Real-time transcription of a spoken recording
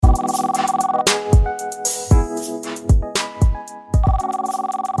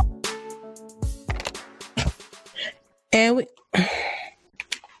And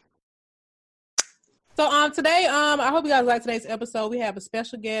today, I hope you guys like today's episode. We have a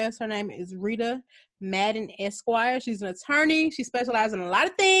special guest. Her name is Rita Madden Esquire. She's an attorney. She specializes in a lot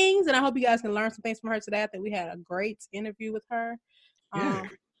of things, and I hope you guys can learn some things from her today. I think we had a great interview with her. Yeah.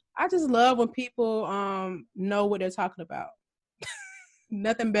 I just love when people know what they're talking about.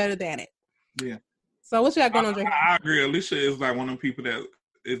 Nothing better than it. Yeah. So what you got going on, Drake? I agree. Alicia is like one of them people that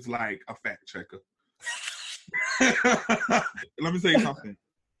is like a fact checker. Let me tell you something.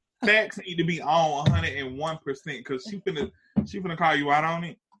 Facts need to be on 101% because she finna call you out on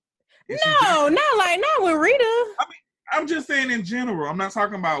it. No, not with Rita. I mean, I'm just saying in general. I'm not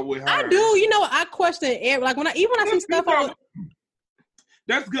talking about with her. I do. You know, I question like when I see stuff on.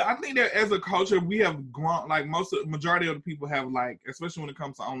 That's good. I think that as a culture, we have grown. Like majority of the people have, like, especially when it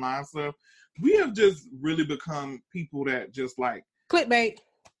comes to online stuff, we have just really become people that just like clickbait,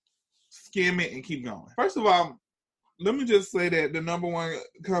 skim it and keep going. First of all, let me just say that the number one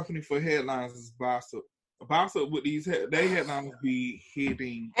company for headlines is Bossip. Bossip with these they headlines be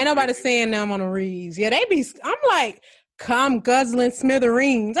hitting. Ain't nobody saying them on the reads. Yeah, they be. I'm like, come guzzling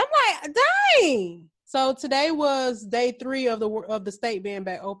smithereens. I'm like, dang. So today was day 3 of the state being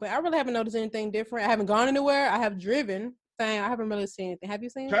back open. I really haven't noticed anything different. I haven't gone anywhere. I have driven. I haven't really seen anything. Have you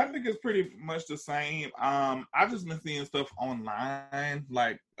seen it? Traffic is pretty much the same. I've just been seeing stuff online.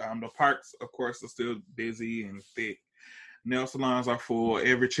 Like the parks, of course, are still busy and thick. Nail salons are full.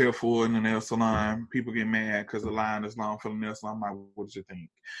 Every chair full in the nail salon. People get mad because the line is long for the nail salon. I'm like, what did you think?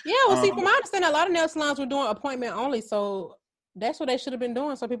 Yeah, well, see, from my understanding, a lot of nail salons were doing appointment only. So that's what they should have been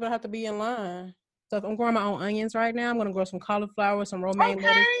doing. So people don't have to be in line. So if I'm growing my own onions right now, I'm going to grow some cauliflower, some romaine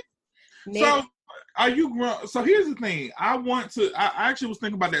lettuce. So are you growing? So here's the thing. I actually was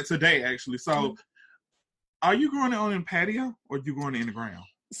thinking about that today, actually. So are you growing it on the patio or are you growing it in the ground?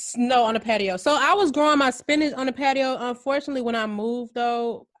 No, on the patio. So I was growing my spinach on the patio. Unfortunately, when I moved,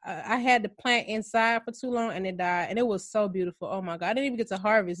 though, I had to plant inside for too long and it died. And it was so beautiful. Oh, my God. I didn't even get to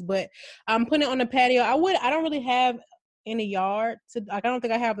harvest, but I'm putting it on the patio. I don't really have any yard I don't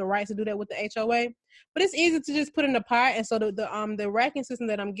think I have the right to do that with the HOA, but it's easy to just put in a pot. And so the racking system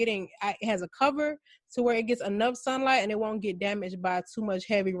that I'm getting, it has a cover to where it gets enough sunlight and it won't get damaged by too much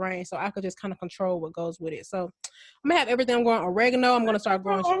heavy rain. So I could just kind of control what goes with it. So I'm gonna have everything. I'm growing oregano. I'm gonna start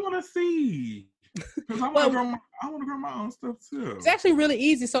growing. I want to see because I want to grow my own stuff too. It's actually really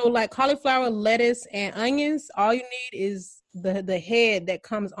easy. So like cauliflower, lettuce, and onions. All you need is the head that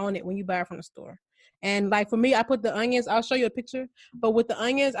comes on it when you buy it from the store. And like for me, I put the onions. I'll show you a picture. But with the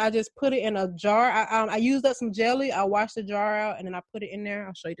onions, I just put it in a jar. I used up some jelly. I washed the jar out and then I put it in there.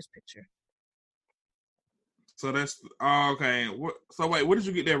 I'll show you this picture. So that's okay. So wait, where did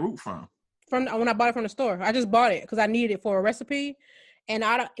you get that root from? From when I bought it from the store. I just bought it because I needed it for a recipe. And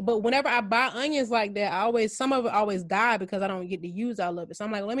but whenever I buy onions like that, some of it always die because I don't get to use all of it. So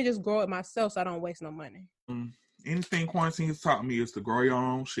I'm like, let me just grow it myself so I don't waste no money. Anything quarantine has taught me is to grow your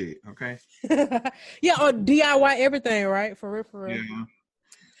own shit, okay? Yeah, or DIY everything, right? For real. Yeah.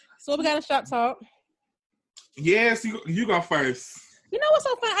 So we got a shop talk. Yes, you go first. You know what's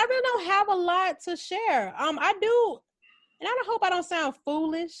so fun? I really don't have a lot to share. I do, and I hope I don't sound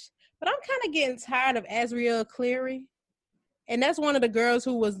foolish, but I'm kind of getting tired of Azriel Cleary. And that's one of the girls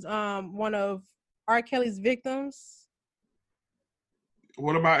who was one of R. Kelly's victims.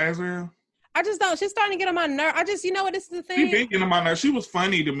 What about Azriel? I just don't. She's starting to get on my nerve. You know what? This is the thing. She been getting on my nerve. She was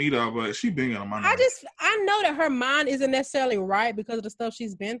funny to me though, but she been getting on my nerve. I know that her mind isn't necessarily right because of the stuff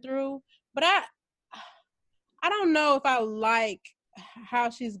she's been through, but I don't know if I like how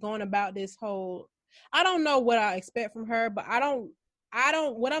she's going about this whole. I don't know what I expect from her, but I don't.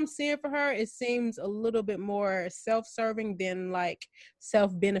 What I'm seeing for her, it seems a little bit more self-serving than like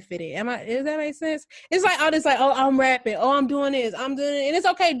self-benefited. Does that make sense? It's like all this like, oh, I'm rapping, oh, I'm doing this, I'm doing it. And it's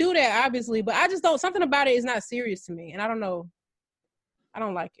okay to do that, obviously, but I just don't, something about it is not serious to me. And I don't know. I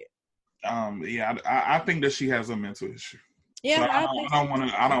don't like it. Yeah, I think that she has a mental issue. Yeah. So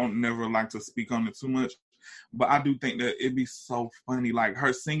I don't never like to speak on it too much, but I do think that it'd be so funny. Like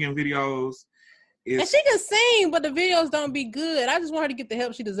her singing videos. And she can sing, but the videos don't be good. I just want her to get the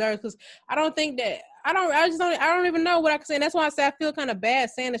help she deserves because I don't think that I don't even know what I can say. And that's why I say I feel kind of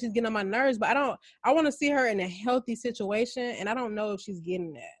bad saying that she's getting on my nerves, but I want to see her in a healthy situation, and I don't know if she's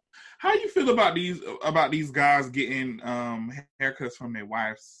getting that. How you feel about these guys getting haircuts from their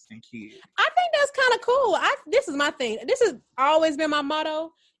wives and kids? I think that's kind of cool. This is my thing. This has always been my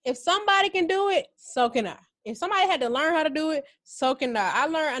motto. If somebody can do it, so can I. If somebody had to learn how to do it, so can I.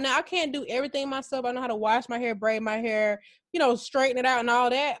 And I can't do everything myself. I know how to wash my hair, braid my hair, straighten it out and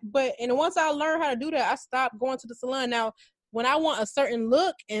all that. And once I learned how to do that, I stopped going to the salon. Now, when I want a certain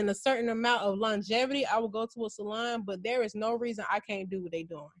look and a certain amount of longevity, I will go to a salon, but there is no reason I can't do what they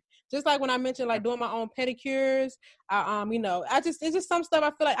doing. Just like when I mentioned like doing my own pedicures, it's just some stuff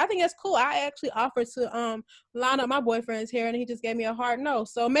I feel like I think that's cool. I actually offered to line up my boyfriend's hair and he just gave me a hard no.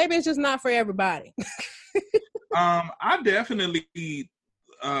 So maybe it's just not for everybody. I definitely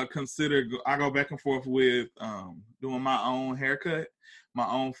consider, I go back and forth with doing my own haircut, my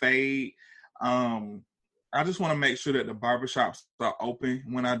own fade. I just want to make sure that the barbershops are open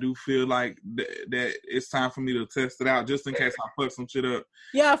when I do feel like that it's time for me to test it out, just in case I fuck some shit up.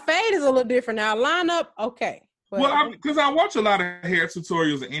 Yeah, fade is a little different now. Line up, okay. But, well, because I watch a lot of hair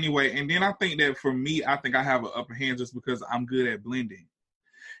tutorials anyway, and then I think that for me, I think I have an upper hand just because I'm good at blending.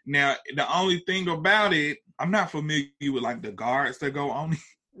 Now, the only thing about it, I'm not familiar with like the guards that go on it.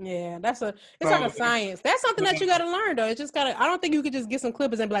 Yeah, it's like a science. That's something that you got to learn, though. It's just I don't think you could just get some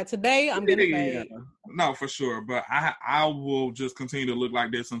clippers and be like, today I'm getting fade. No, for sure. But I will just continue to look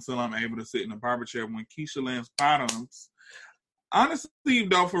like this until I'm able to sit in a barber chair. When Keisha lands bottoms, honestly,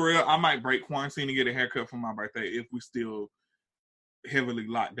 though, for real, I might break quarantine and get a haircut for my birthday if we still heavily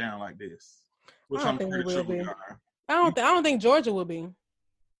locked down like this. Which I'm pretty sure we are. I don't think Georgia will be.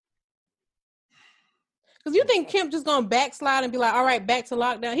 Because you think Kemp just going to backslide and be like, all right, back to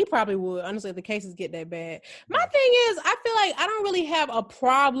lockdown? He probably would, honestly, if the cases get that bad. My thing is, I feel like I don't really have a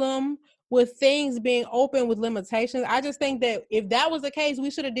problem with things being open with limitations. I just think that if that was the case,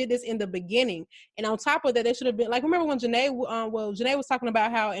 we should have did this in the beginning. And on top of that, they should have been, like, remember when Janae was talking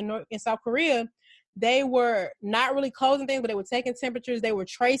about how in South Korea, they were not really closing things, but they were taking temperatures. They were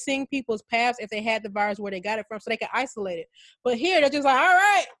tracing people's paths if they had the virus, where they got it from, so they could isolate it. But here, they're just like, all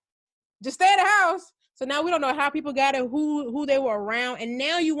right, just stay at the house. So now we don't know how people got it, who they were around. And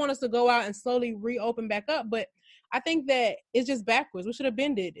now you want us to go out and slowly reopen back up. But I think that it's just backwards. We should have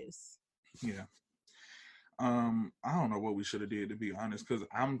been did this. Yeah. I don't know what we should have did, to be honest, because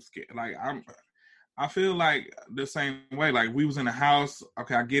I'm scared. Like, I feel like the same way. Like, we was in the house.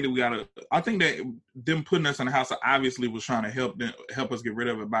 Okay, I get it. I think that them putting us in the house obviously was trying to help us get rid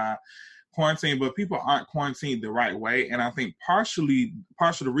of it by quarantine, but people aren't quarantined the right way. And I think partially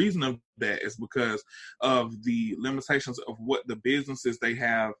the reason of that is because of the limitations of what the businesses they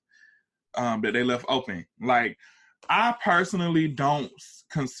have that they left open. Like, I personally don't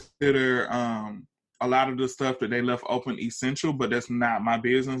consider a lot of the stuff that they left open essential, but that's not my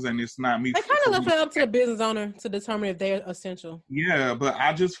business and it's not me. They kind of left it up to the business owner to determine if they're essential. Yeah, but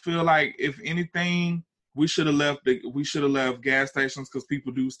I just feel like if anything, we should have left gas stations, because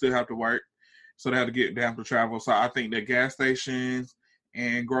people do still have to work, so they have to travel. So I think that gas stations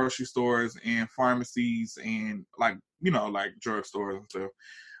and grocery stores and pharmacies and like drug stores and stuff.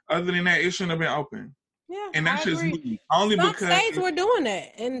 Other than that, it shouldn't have been open. Yeah, and that's just me. Only some because states were doing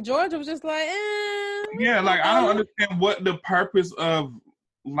that, and Georgia was just like, yeah, like I don't understand what the purpose of,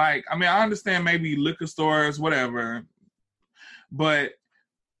 like, I mean, I understand maybe liquor stores, whatever, but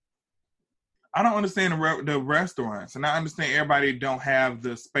I don't understand the restaurants, and I understand everybody don't have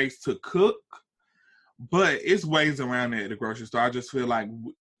the space to cook, but it's ways around it at the grocery store. I just feel like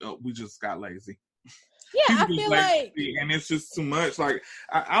we just got lazy. Yeah, I feel like, and it's just too much. Like,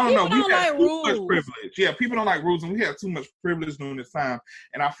 I don't know. We have too much privilege. Yeah, people don't like rules, and we have too much privilege during this time.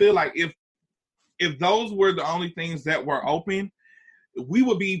 And I feel like if those were the only things that were open, we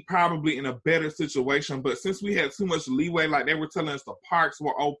would be probably in a better situation. But since we had too much leeway, like they were telling us the parks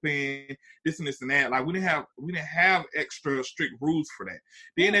were open, this and this and that, like we didn't have extra strict rules for that.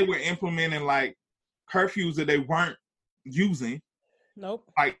 Then they were implementing like curfews that they weren't using. Nope.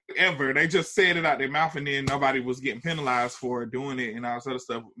 Like ever. They just said it out their mouth, and then nobody was getting penalized for doing it and all this other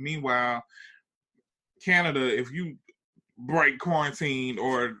stuff. Meanwhile, Canada, if you break quarantine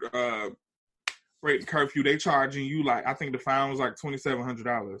or break curfew, they charging you like, I think the fine was like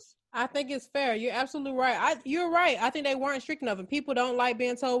 $2,700. I think it's fair. You're absolutely right. You're right. I think they weren't strict enough, and people don't like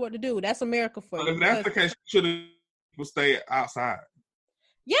being told what to do. That's America for you. If that's the case, should have stay outside.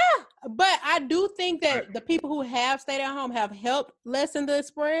 Yeah, but I do think that the people who have stayed at home have helped lessen the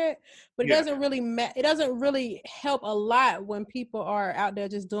spread, but it doesn't really help a lot when people are out there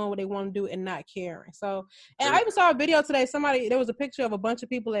just doing what they want to do and not caring. So, and I even saw a video today. There was a picture of a bunch of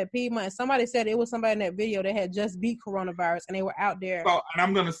people at Piedmont, and somebody said it was somebody in that video that had just beat coronavirus, and they were out there. Oh, and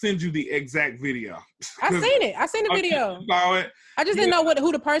I'm gonna send you the exact video. I seen it. I seen the video. Saw it. I just didn't know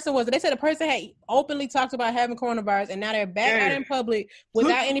who the person was. They said the person had openly talked about having coronavirus, and now they're back out in public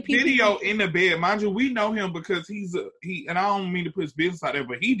without any people. Video in the bed, mind you. We know him because and I don't mean to put his business out there,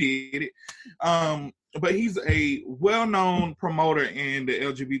 but he did it. But he's a well-known promoter in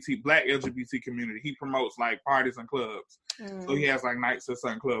the Black LGBT community. He promotes like parties and clubs. So he has like nights at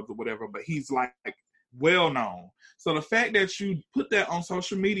certain clubs or whatever. But he's like well known. So the fact that you put that on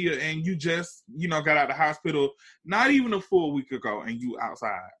social media and you just, got out of the hospital not even a full week ago and you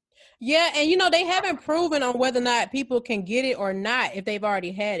outside. Yeah, and they haven't proven on whether or not people can get it or not if they've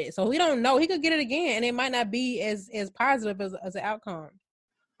already had it. So we don't know. He could get it again, and it might not be as positive as an outcome.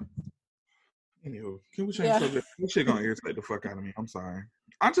 Anywho, can we change subject? This shit gonna irritate the fuck out of me. I'm sorry.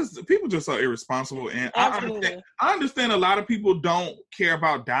 People just so irresponsible, and I understand a lot of people don't care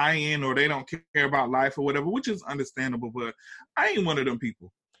about dying or they don't care about life or whatever, which is understandable. But I ain't one of them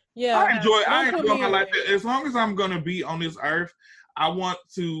people. Yeah, I enjoy my life. As long as I'm gonna be on this earth, I want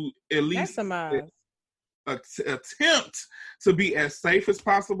to at least attempt to be as safe as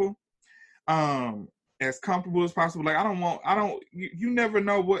possible, as comfortable as possible. Like you never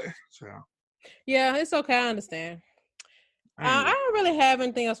know what. Child. Yeah, it's okay. I understand. I don't really have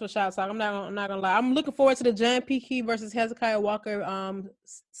anything else for Shot Talk. I'm not gonna lie. I'm looking forward to the John P. Key versus Hezekiah Walker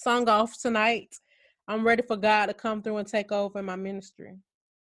song off tonight. I'm ready for God to come through and take over in my ministry.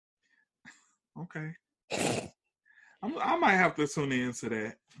 Okay. I might have to tune into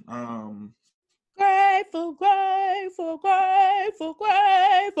that. Grateful.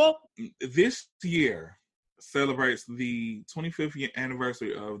 This year celebrates the 25th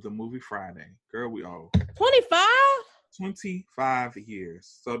anniversary of the movie Friday. Girl, we old. 25? 25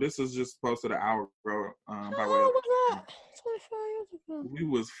 years. So this is just posted an hour ago. How old was that? 25 years ago. We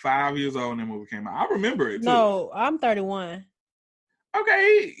was 5 years old when the movie came out. I remember it too. No, I'm 31.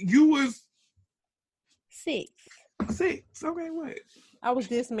 Okay, you was 6. Okay, what? I was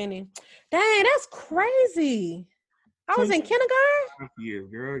this many. Dang, that's crazy. I was in kindergarten? Yeah,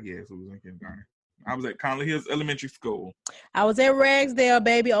 girl, yes, we was in kindergarten. I was at Conley Hills Elementary School. I was at Ragsdale,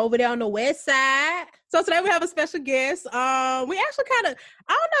 baby, over there on the west side. So today we have a special guest. We actually kind of,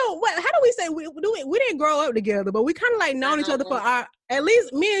 I don't know, how do we say, we didn't grow up together, but we kind of like known each other for at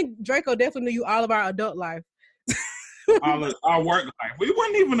least me and Draco definitely knew you all of our adult life. Our work life. We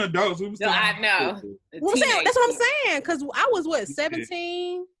weren't even adults. We was I know. Well, that's what I'm saying, because I was,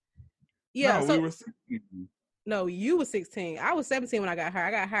 17? Yeah. No, we were 16. No, you were 16. I was 17 when I got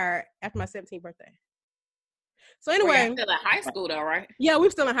hired. I got hired after my 17th birthday. So anyway, we're still in high school though, right? Yeah, we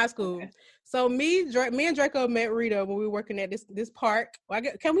were still in high school. Okay. So me and Draco met Rita when we were working at this park.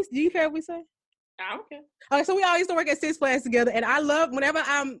 Do you care what we say? Okay. Okay, so we all used to work at Six Flags together, and I love whenever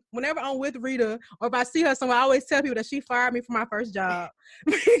I'm with Rita or if I see her somewhere, I always tell people that she fired me for my first job.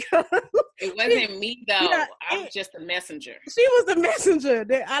 Because it wasn't me though. Yeah, I was just a messenger. She was the messenger.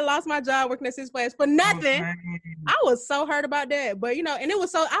 I lost my job working at Six Flags for nothing. I was so hurt about that, but and it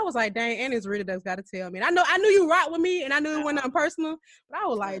was so I was like, dang, and it's Rita that's got to tell me. And I knew you rocked with me, and I knew it wasn't personal, but I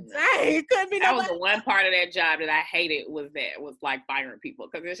was like, dang, it couldn't be. That was the one part of that job that I hated was like firing people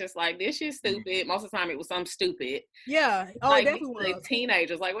because it's just like this shit's stupid. Most of the time, it was something stupid. Yeah. Oh, like, it definitely was.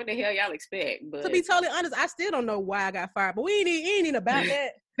 Teenagers, like, what the hell y'all expect? But to be totally honest, I still don't know why I got fired, but we ain't even about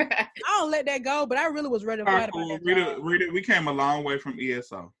that. I don't let that go, but I really was ready to fight about that. Rita, we came a long way from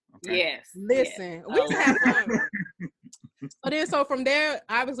ESO. Okay? Yes. Listen, we used to have fun. So from there,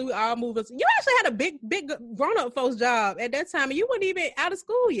 obviously, we all moved. You actually had a big grown-up folks job at that time, and you weren't even out of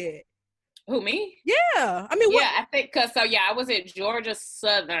school yet. Who, me? Yeah. I mean, I think I was at Georgia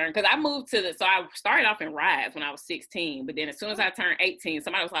Southern because I moved so I started off in Rides when I was 16, but then as soon as I turned 18,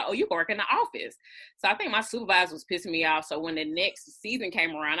 somebody was like, oh, you work in the office. So I think my supervisor was pissing me off. So when the next season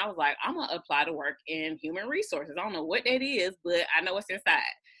came around, I was like, I'm going to apply to work in human resources. I don't know what that is, but I know it's inside.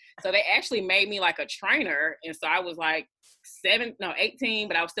 So they actually made me like a trainer. And so I was like 18,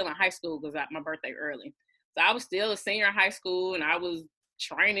 but I was still in high school because my birthday early. So I was still a senior in high school and I was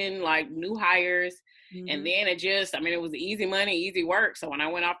training like new hires. Mm-hmm. And then it was easy money, easy work. So when I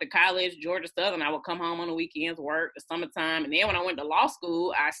went off to college, Georgia Southern, I would come home on the weekends, work the summertime. And then when I went to law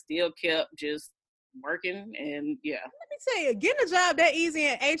school, I still kept just working. And yeah. Let me tell you, getting a job that easy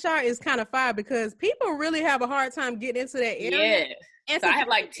in HR is kind of fire because people really have a hard time getting into that area. Yeah. So I have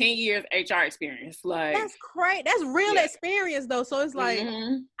like 10 years HR experience. Like that's great. That's real experience though. So it's like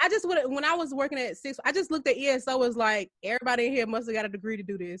I just when I was working at Six, I just looked at ESO as like everybody in here must have got a degree to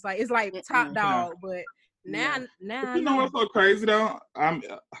do this. Like it's like top dog. But now you know what's so crazy though? Never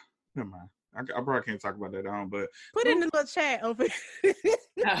mind. I probably can't talk about that on, but put it in the little chat over.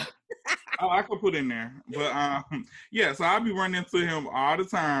 I could put in there, but so I'll be running into him all the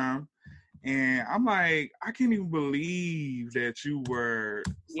time. And I'm like, I can't even believe that you were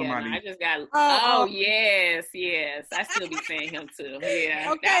somebody. Yeah, I just got. Yes. I still be saying him too.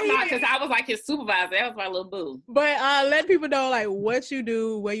 Yeah, okay, because I was like his supervisor. That was my little boo. But let people know like what you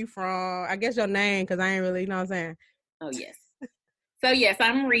do, where you from. I guess your name, because I ain't really, you know what I'm saying. Oh yes. So yes,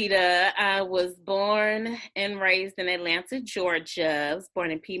 I'm Rita. I was born and raised in Atlanta, Georgia. I was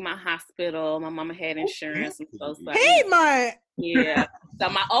born in Piedmont Hospital. My mama had insurance. And so, Piedmont. Yeah. So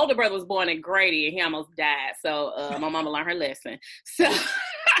my older brother was born in Grady, and he almost died. So my mama learned her lesson. So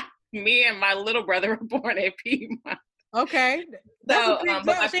me and my little brother were born at Piedmont. Okay. So, but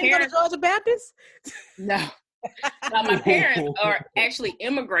my she didn't go to Georgia Baptist? No. So my parents are actually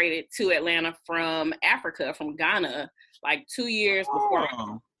immigrated to Atlanta from Africa, from Ghana, like 2 years before I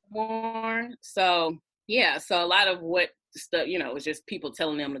was born. So yeah, so a lot of what stuff, was just people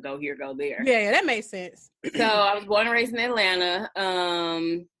telling them to go here, go there. Yeah, that makes sense. So I was born and raised in Atlanta.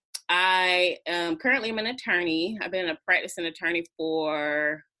 I currently am an attorney. I've been a practicing attorney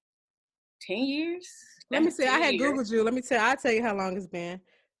for 10 years. Let me see. I had Googled you. I'll tell you how long it's been.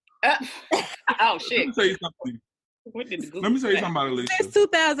 Oh shit! Let me tell you something. Let me tell you something about Alicia. Since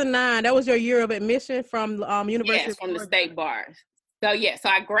 2009, that was your year of admission from University. Yes, from the state bar. So so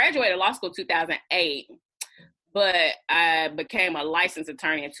I graduated law school 2008, but I became a licensed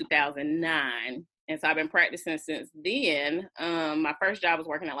attorney in 2009, and so I've been practicing since then. My first job was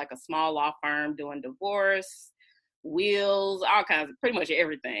working at like a small law firm doing divorce, wills, all kinds of pretty much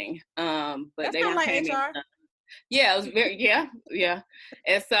everything. But that's they not like HR. Yeah, it was yeah.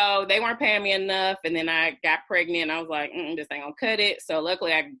 And so they weren't paying me enough, and then I got pregnant, and I was like, this ain't gonna cut it. So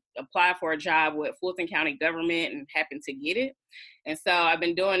luckily I applied for a job with Fulton County government and happened to get it. And so I've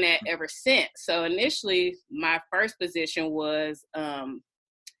been doing that ever since. So initially my first position was,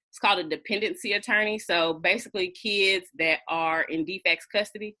 it's called a dependency attorney. So basically kids that are in defects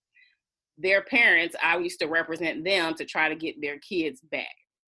custody, their parents, I used to represent them to try to get their kids back.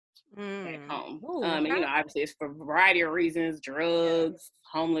 At home. Ooh, and obviously it's for a variety of reasons, drugs,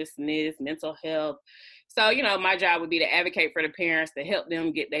 homelessness, mental health. So, my job would be to advocate for the parents, to help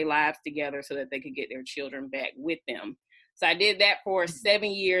them get their lives together so that they could get their children back with them. So I did that for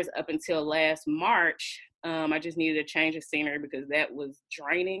 7 years up until last March. I just needed a change of scenery because that was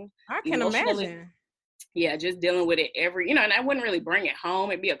draining. I can imagine. Yeah, just dealing with it and I wouldn't really bring it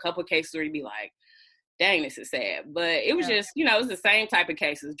home. It'd be a couple of cases where you'd be like, dang, this is sad. But it was just, it was the same type of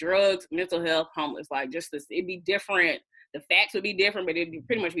cases, drugs, mental health, homeless, like just this, it'd be different. The facts would be different, but it'd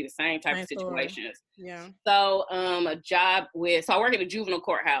pretty much be the same type of situations. Yeah. So I work at a juvenile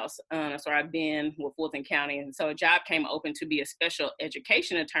courthouse. That's where I've been with Fulton County. And so a job came open to be a special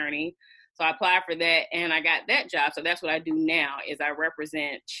education attorney. So I applied for that and I got that job. So that's what I do now is I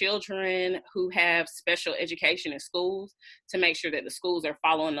represent children who have special education in schools to make sure that the schools are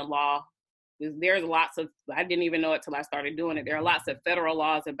following the law. There's lots of, I didn't even know it till I started doing it. There are lots of federal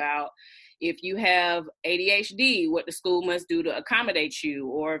laws about if you have ADHD, what the school must do to accommodate you,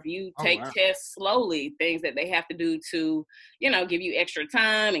 or if you take tests slowly, things that they have to do to, give you extra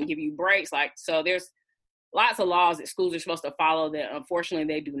time and give you breaks. Like, so there's lots of laws that schools are supposed to follow that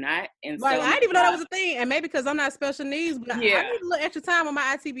unfortunately they do not. And like, so I didn't even know that was a thing. And maybe because I'm not special needs, but I need a little extra time on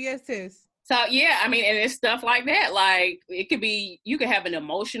my ITBS test. So, and it's stuff like that. Like, it could be, you could have an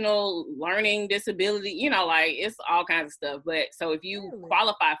emotional learning disability, it's all kinds of stuff. But so if you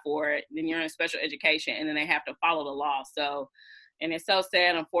qualify for it, then you're in special education and then they have to follow the law. So, and it's so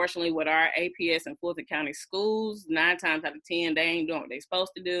sad, unfortunately, with our APS and Fulton County schools, 9 times out of 10, they ain't doing what they're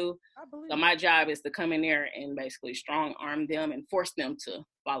supposed to do. So my job is to come in there and basically strong arm them and force them to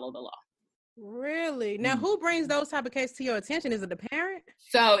follow the law. Really? Now, who brings those type of cases to your attention? Is it the parent?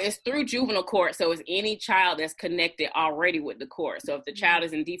 So it's through juvenile court. So it's any child that's connected already with the court. So if the child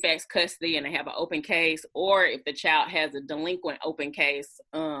is in defects custody and they have an open case, or if the child has a delinquent open case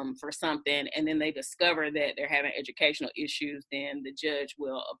for something, and then they discover that they're having educational issues, then the judge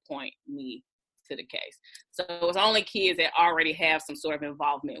will appoint me to the case. So it's only kids that already have some sort of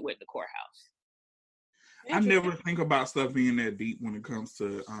involvement with the courthouse. I never think about stuff being that deep when it comes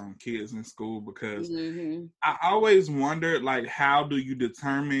to kids in school because I always wondered, like, how do you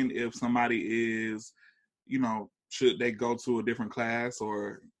determine if somebody is, should they go to a different class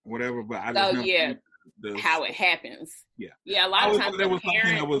or whatever? But I just how it happens. Yeah. A lot of times there was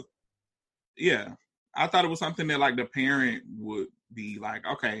something that was. Yeah, I thought it was something that like the parent would be like,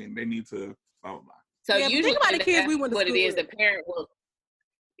 okay, they need to blah blah blah. So usually, think about the kids we went to what school it is, with. the parent will.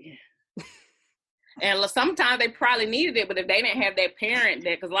 Yeah. And sometimes they probably needed it, but if they didn't have that parent,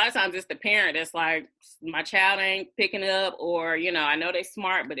 because a lot of times it's the parent that's like, my child ain't picking up, or I know they're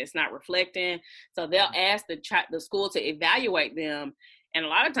smart, but it's not reflecting. So they'll ask the school to evaluate them. And a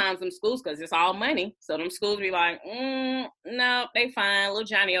lot of times them schools, because it's all money, so them schools be like, no, they fine, little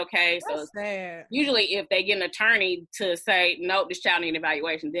Johnny okay. So usually if they get an attorney to say, nope, this child needs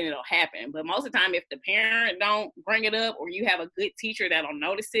evaluation, then it'll happen. But most of the time, if the parent don't bring it up, or you have a good teacher that'll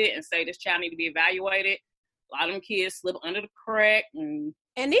notice it and say this child need to be evaluated, A lot of them kids slip under the crack. And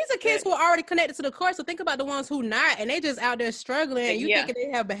these are kids who are already connected to the court. So think about the ones who not, and they just out there struggling. And you thinking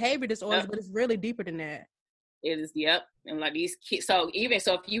they have behavior disorders, but it's really deeper than that. It is, yep. And like these kids, so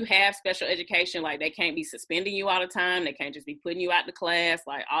if you have special education, like they can't be suspending you all the time. They can't just be putting you out the class,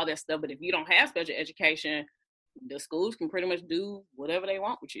 like all that stuff. But if you don't have special education, the schools can pretty much do whatever they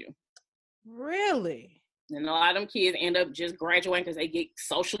want with you. Really? And a lot of them kids end up just graduating because they get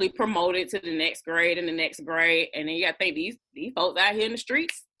socially promoted to the next grade and the next grade. And then you got to think these folks out here in the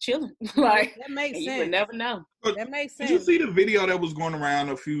streets chilling. Like, that makes sense. You would never know. That makes sense. Did you see the video that was going around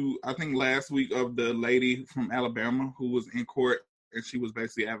I think last week, of the lady from Alabama who was in court, and she was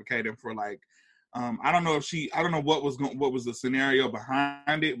basically advocating for like, I don't know what was the scenario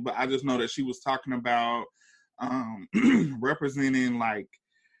behind it, but I just know that she was talking about representing like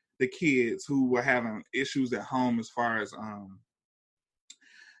the kids who were having issues at home as far as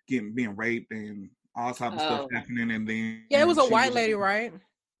being raped and all type of stuff happening. And then it was a white lady, right?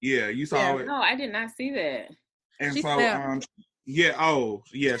 Yeah, you saw it. No, I did not see that. And she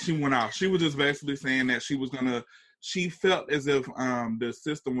she went out. She was just basically saying that she felt as if the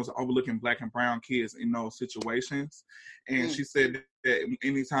system was overlooking Black and brown kids in those situations. And she said that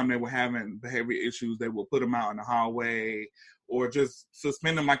anytime they were having behavior issues, they would put them out in the hallway or just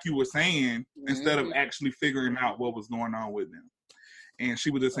suspend them, like you were saying, instead of actually figuring out what was going on with them. And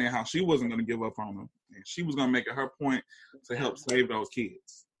she was just saying how she wasn't going to give up on them. And she was going to make it her point to help save those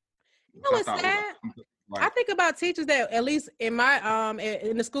kids. You know what's sad? I think about teachers that, at least in my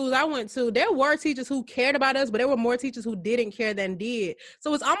in the schools I went to, there were teachers who cared about us, but there were more teachers who didn't care than did.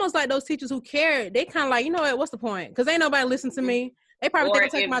 So it's almost like those teachers who cared, they kind of like, you know what, what's the point? Because ain't nobody listen to me. They probably think I'm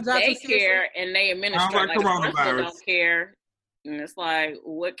taking my job too seriously. They care and they administrate, like the don't care. And it's like,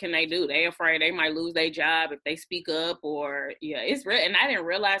 what can they do? They afraid they might lose their job if they speak up, or it's real. And I didn't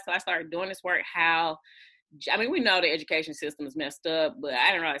realize till I started doing this work we know the education system is messed up, but I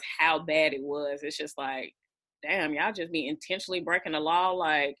didn't realize how bad it was. It's just like, damn, y'all just be intentionally breaking the law.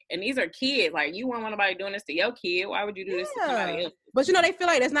 Like, and these are kids. Like, you wouldn't want nobody doing this to your kid. Why would you do this to somebody else? But they feel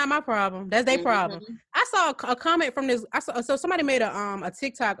like that's not my problem. That's their problem. I saw a comment from this. So somebody made a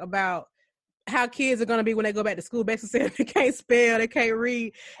TikTok about how kids are going to be when they go back to school, basically saying they can't spell, they can't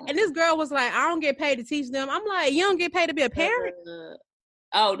read. And this girl was like, I don't get paid to teach them. I'm like, you don't get paid to be a parent?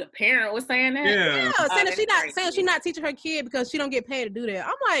 The parent was saying that? Yeah, saying she's not teaching her kid because she don't get paid to do that.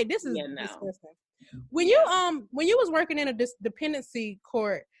 I'm like, this is disgusting. When you was working in a dependency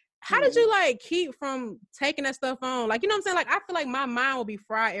court, how did you like keep from taking that stuff on? Like, you know what I'm saying? Like, I feel like my mind will be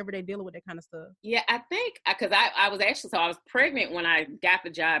fried every day dealing with that kind of stuff. Yeah, I think because I was pregnant when I got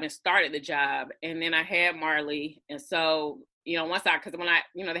the job and started the job, and then I had Marley, and so because when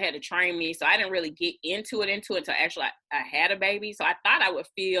they had to train me, so I didn't really get into it until actually I had a baby. So I thought I would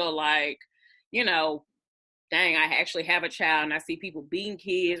feel like, dang, I actually have a child and I see people beating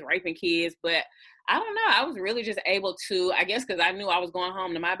kids, raping kids. But I don't know. I was really just able to, I guess, because I knew I was going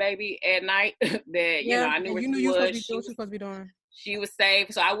home to my baby at night that, I knew where she was. What you supposed to be doing. She was safe,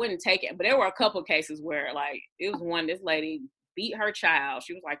 so I wouldn't take it. But there were a couple of cases where, like, it was one, this lady beat her child.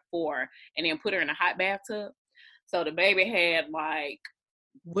 She was like 4, and then put her in a hot bathtub. So the baby had like,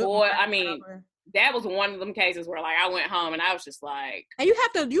 that was one of them cases where like I went home and I was just like, and you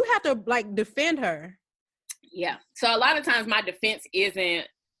have to like defend her. Yeah. So a lot of times my defense isn't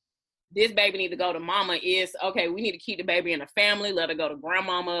this baby need to go to mama. Is okay, we need to keep the baby in the family, let her go to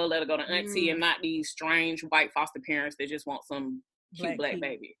grandmama, let her go to auntie, and not these strange white foster parents that just want some cute black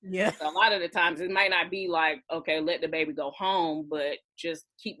baby. Yeah. So a lot of the times it might not be like, okay, let the baby go home, but just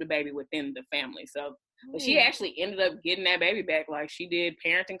keep the baby within the family. So but she actually ended up getting that baby back. Like, she did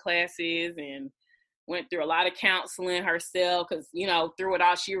parenting classes and went through a lot of counseling herself because, through it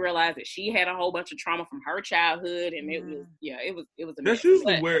all, she realized that she had a whole bunch of trauma from her childhood. And it was a That's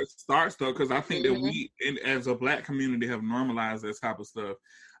usually where it starts, though, because I think that we, as a Black community, have normalized this type of stuff.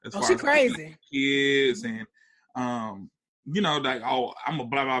 As far as crazy. Kids and, like, I'm a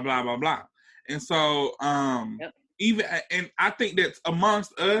blah, blah, blah, blah, blah. And so, even, and I think that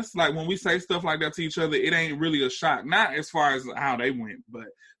amongst us, like when we say stuff like that to each other, it ain't really a shock. Not as far as how they went, but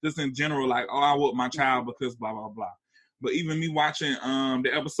just in general, like, I whooped my child because blah, blah, blah. But even me watching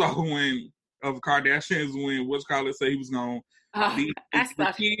the episode of Kardashians when say he was going to be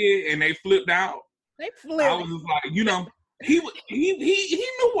the kid and they flipped out. I was just like, he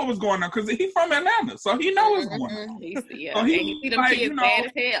knew what was going on because he's from Atlanta, so he knows what's going on. So he see them kids bad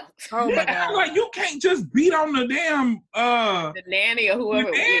as hell. Oh my God! Like, you can't just beat on the damn the nanny or whoever.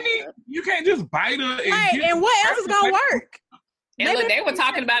 You can't just bite her. And what else is gonna work? And look, they were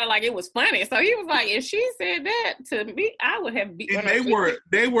talking about it like it was funny. So he was like, if she said that to me, I would have beat. And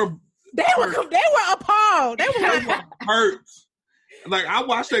they were They were appalled. They were like, hurt. Like, I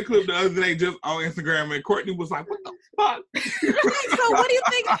watched that clip the other day just on Instagram, and Courtney was like, what the fuck? So what do you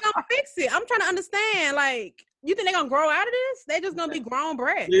think is gonna fix it? I'm trying to understand. Like, you think they're gonna grow out of this? They're just gonna be grown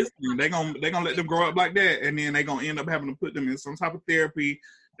brats. Listen, they're gonna let them grow up like that, and then they're gonna end up having to put them in some type of therapy.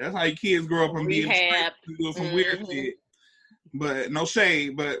 That's how your kids grow up and be doing some weird shit. But no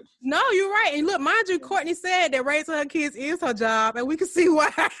shade, but no, you're right. And look, mind you, Courtney said that raising her kids is her job, and we can see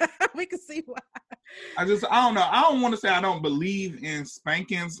why. I don't know. I don't want to say I don't believe in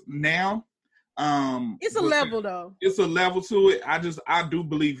spankings now. It's a level though. It's a level to it. I do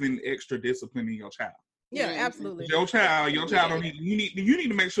believe in extra discipline in your child. Yeah, absolutely. Your child don't need you need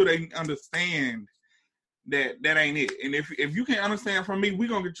to make sure they understand that ain't it. And if you can't understand from me, we're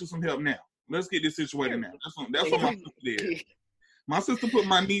gonna get you some help now. Let's get this situated now. That's what my sister did. My sister put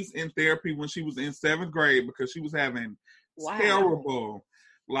my niece in therapy when she was in 7th grade because she was having terrible,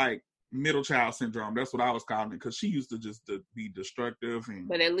 like, middle child syndrome. That's what I was calling it, because she used to just be destructive.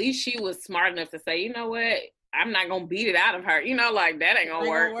 But at least she was smart enough to say, you know what, I'm not gonna beat it out of her. You know, like, that ain't gonna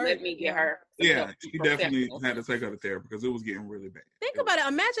work. Let me get her. Yeah, she definitely had to take her to therapy because it was getting really bad. Think about it.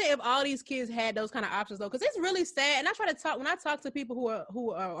 Imagine if all these kids had those kind of options, though, because it's really sad. And I try to talk when I talk to people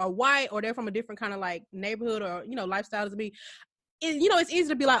who are white or they're from a different kind of like neighborhood or lifestyle as me. It's easy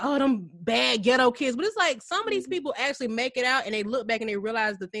to be like, oh, them bad ghetto kids. But it's like some of these people actually make it out and they look back and they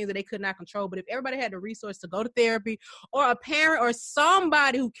realize the things that they could not control. But if everybody had the resource to go to therapy or a parent or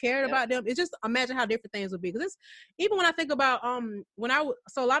somebody who cared about them, it's just imagine how different things would be. Because even when I think about so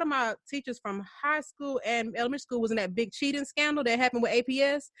a lot of my teachers from high school and elementary school was in that big cheating scandal that happened with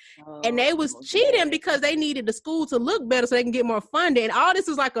APS. And they was cheating because they needed the school to look better so they can get more funding. And all this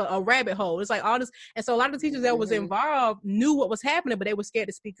is like a rabbit hole. It's like all this. And so a lot of the teachers that was involved knew what was happening, but they were scared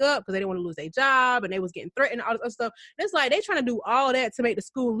to speak up because they didn't want to lose their job and they was getting threatened and all this other stuff. And it's like they trying to do all that to make the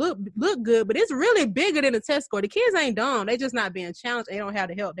school look good, but it's really bigger than a test score. The kids ain't dumb. They just not being challenged. They don't have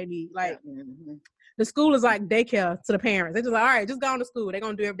the help they need. Like the school is like daycare to the parents. They just like, all right, just go on to school. They're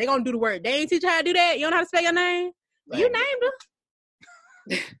gonna do the work. They ain't teach you how to do that. You don't know how to spell your name. Right. You named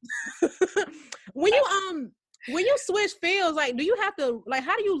her. When you switch fields, like, do you have to, like,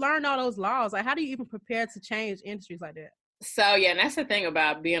 how do you learn all those laws? Like, how do you even prepare to change industries like that? So, yeah, and that's the thing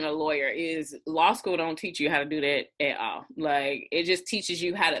about being a lawyer is law school don't teach you how to do that at all. Like, it just teaches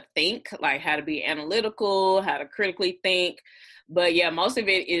you how to think, like how to be analytical, how to critically think. But, yeah, most of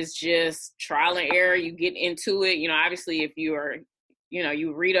it is just trial and error. You get into it. Obviously, if you are,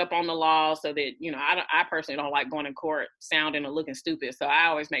 you read up on the law so that, I personally don't like going to court sounding or looking stupid. So I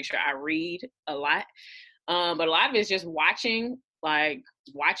always make sure I read a lot. But a lot of it is just watching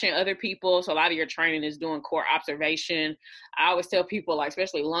other people. So a lot of your training is doing court observation. I always tell people, like,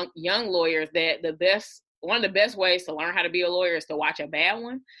 especially young lawyers, that one of the best ways to learn how to be a lawyer is to watch a bad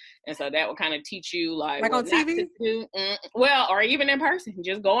one. And so that will kind of teach you, like on TV? Or even in person.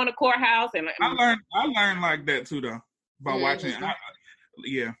 Just go in the courthouse. And I learned like that too, though, by watching. I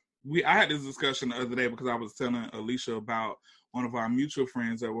had this discussion the other day because I was telling Alicia about one of our mutual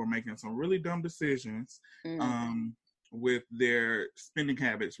friends that were making some really dumb decisions with their spending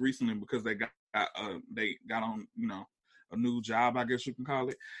habits recently because they got on a new job, I guess you can call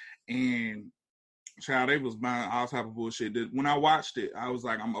it, and child, they was buying all type of bullshit. When I watched it, I was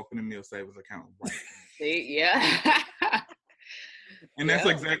like, I'm opening me a savings account right now. See, yeah. And that's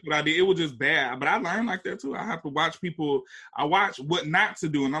exactly what I did. It was just bad, but I learned like that too. I have to watch people. I watch what not to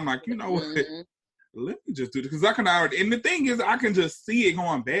do, and I'm like, you know what? Let me just do this because I can already. And the thing is, I can just see it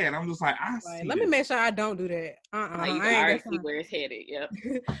going bad. I'm just like, let me make sure I don't do that. You can already see where it's headed. Yep.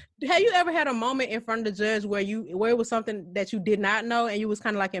 Have you ever had a moment in front of the judge where it was something that you did not know and you was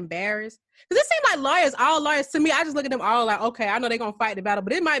kind of like embarrassed? Because it seems like all lawyers to me, I just look at them all like, okay, I know they're gonna fight the battle,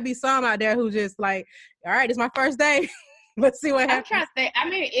 but it might be some out there who just like, all right, it's my first day. Let's see what happens. I'm trying to think. I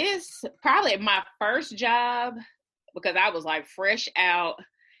mean, it's probably my first job because I was like fresh out.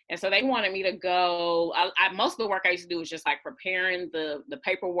 And so they wanted me to go. Most of the work I used to do was just like preparing the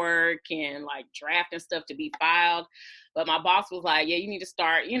paperwork and like drafting stuff to be filed. But my boss was like, yeah, you need to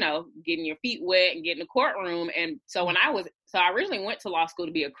start, getting your feet wet and get in the courtroom. And so I originally went to law school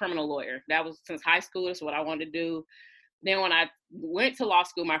to be a criminal lawyer. That was since high school. That's what I wanted to do. Then when I went to law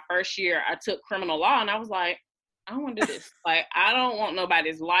school my first year, I took criminal law and I was like, I don't want to do this. Like, I don't want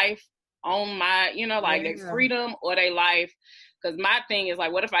nobody's life on my, their freedom or their life. Because my thing is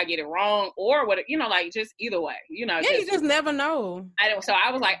like, what if I get it wrong, or what? Just either way. You just never know. So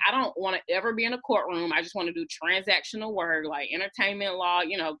I was like, I don't want to ever be in a courtroom. I just want to do transactional work, like entertainment law,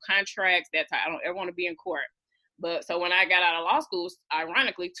 contracts. That type. I don't ever want to be in court. But so when I got out of law school,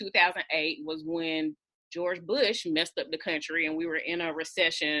 ironically, 2008 was when George Bush messed up the country and we were in a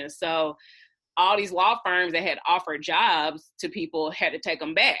recession. So all these law firms that had offered jobs to people had to take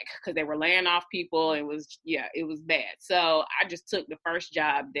them back because they were laying off people. It was bad. So I just took the first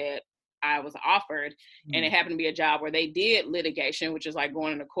job that I was offered, and it happened to be a job where they did litigation, which is like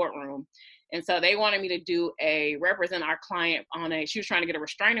going in the courtroom. And so they wanted me to represent our client she was trying to get a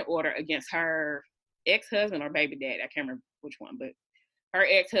restraining order against her ex-husband or baby daddy. I can't remember which one, but her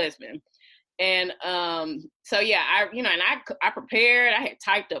ex-husband. And so yeah, I prepared. I had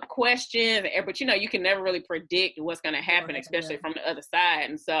typed up questions, but you can never really predict what's going to happen, especially from the other side.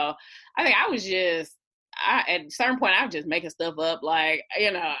 And so I think at a certain point I was just making stuff up. Like,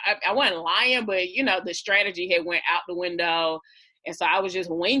 I wasn't lying, but the strategy had went out the window, and so I was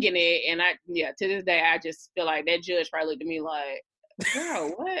just winging it. And to this day, I just feel like that judge probably looked at me like, girl,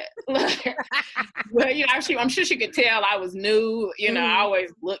 what? Well, I'm sure she could tell I was new. I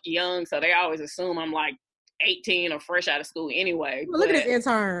always look young, so they always assume I'm like 18 or fresh out of school anyway. Well, look at this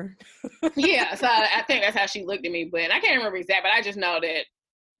intern. Yeah, so I think that's how she looked at me, but I can't remember exactly. But I just know that.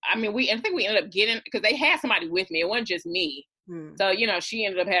 I think we ended up getting, because they had somebody with me. It wasn't just me. So she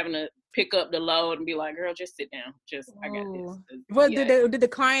ended up having to pick up the load and be like, "Girl, just sit down. I got this." What did the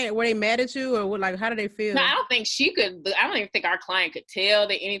client, were they mad at you, or what? Like, how did they feel? No, I don't think she could. I don't even think our client could tell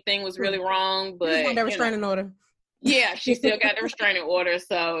that anything was really wrong. But you want that restraining order. Yeah, she still got the restraining order,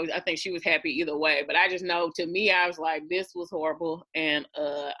 so I think she was happy either way. But I just know, to me, I was like, this was horrible, and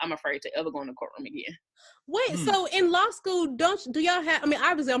I'm afraid to ever go in the courtroom again. Wait, so in law school, do y'all have,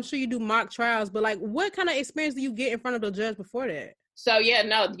 obviously I'm sure you do mock trials, but like, what kind of experience do you get in front of the judge before that? So yeah,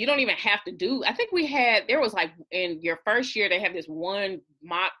 no, you don't even have to do, I think there was like, in your first year, they have this one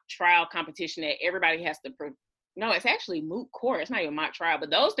mock trial competition that everybody has to, no, it's actually moot court. It's not even mock trial, but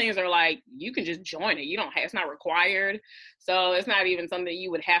those things are like, you can just join it. It's not required. So it's not even something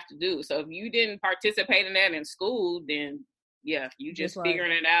you would have to do. So if you didn't participate in that in school, then yeah, you just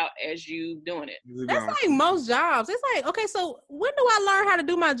figuring it out as you doing it. That's like most jobs. It's like, okay, so when do I learn how to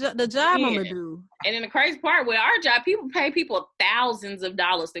do the job I'm gonna do? And then the crazy part with our job, people pay people thousands of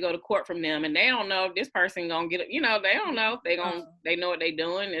dollars to go to court from them, and they don't know if this person gonna get it. They don't know if they know what they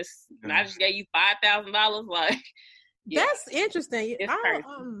doing. I just gave you $5,000. Like, yeah. That's interesting. It's crazy.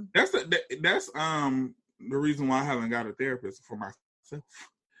 That's the reason why I haven't got a therapist for myself.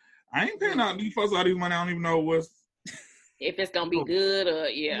 I ain't paying out these folks all these money. I don't even know if it's gonna be good or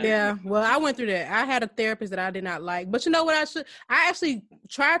yeah. Well, I went through that. I had a therapist that I did not like, but you know what? I actually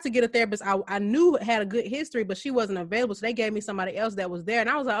tried to get a therapist I knew had a good history, but she wasn't available, so they gave me somebody else that was there, and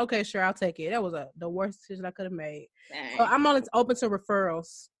I was like, okay, sure, I'll take it. That was the worst decision I could have made. Dang. So I'm only open to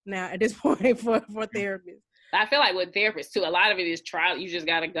referrals now at this point for therapists. I feel like with therapists too, a lot of it is trial. You just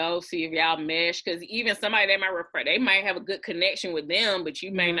gotta go see if y'all mesh, because even somebody they might refer, they might have a good connection with them, but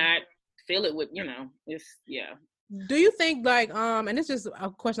you may not feel it with Do you think, like, and it's just a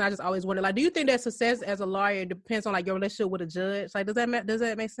question I just always wondered, like, do you think that success as a lawyer depends on like your relationship with a judge? Like, does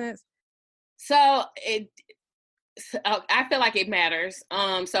that make sense? So I feel like it matters.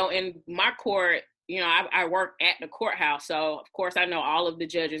 So in my court, I work at the courthouse, so of course I know all of the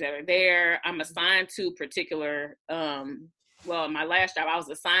judges that are there. I'm assigned to particular. My last job, I was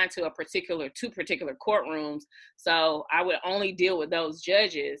assigned to two particular courtrooms. So I would only deal with those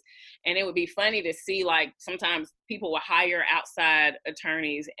judges. And it would be funny to see, like, sometimes people will hire outside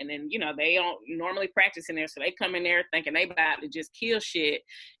attorneys and then, they don't normally practice in there. So they come in there thinking they about to just kill shit.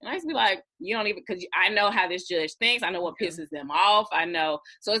 And I used to be like, you don't even, because I know how this judge thinks. I know what pisses them off. I know.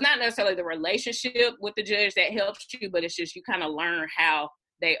 So it's not necessarily the relationship with the judge that helps you, but it's just you kind of learn how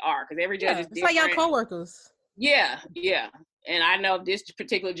they are. Because every judge is different. It's like y'all coworkers. Yeah. And I know this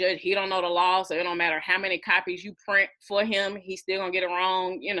particular judge, he don't know the law, so it don't matter how many copies you print for him, he's still gonna get it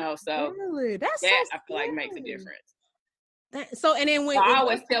wrong, So really? That I feel like makes a difference. And then I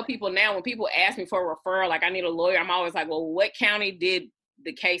always tell people now, when people ask me for a referral, like I need a lawyer, I'm always like, well, what county did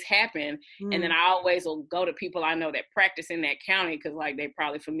the case happen? And then I always will go to people I know that practice in that county, because like they're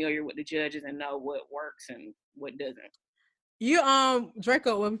probably familiar with the judges and know what works and what doesn't. You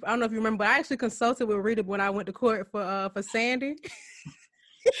Draco, I don't know if you remember, but I actually consulted with Rita when I went to court for Sandy.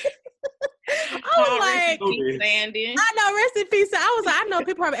 I was like, Sandy. I know, rest in peace. I was like, I know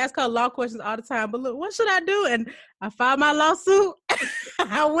people probably ask her law questions all the time, but look, what should I do? And I filed my lawsuit.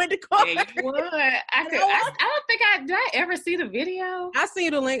 I went to court. Yeah, you would. I don't think did I ever see the video? I see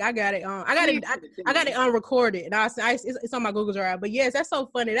the link. I got it. I got it unrecorded. And it's on my Google Drive. But yes, that's so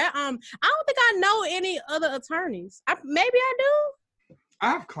funny. That I don't think I know any other attorneys. Maybe I do.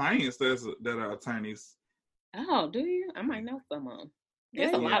 I have clients that are attorneys. Oh, do you? I might know some of them.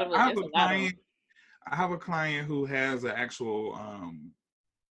 There's a lot of I have a client who has an actual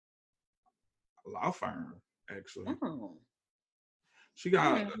law firm, actually. Oh. She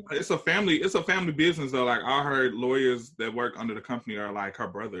got it's a family business though. Like I heard lawyers that work under the company are like her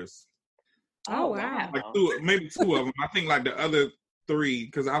brothers. Oh wow. Like maybe two of them. I think like the other three,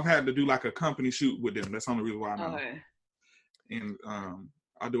 because I've had to do like a company shoot with them. That's the only reason why I know. Okay. And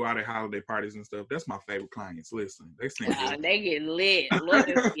I do all their holiday parties and stuff. That's my favorite clients. Listen, they sing gifts. They get lit.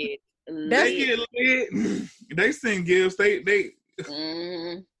 Lawyers get lit. They get lit. They send gifts. They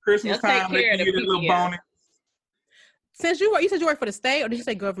Christmas time they can get a little bonus. Since you said you work for the state, or did you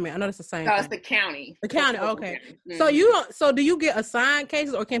say government? I know it's the same. No, it's the county. The county, okay. Mm-hmm. So do you get assigned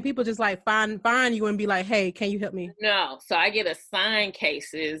cases, or can people just like find you and be like, hey, can you help me? No, so I get assigned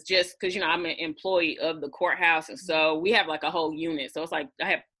cases just because I'm an employee of the courthouse, and so we have like a whole unit. So it's like I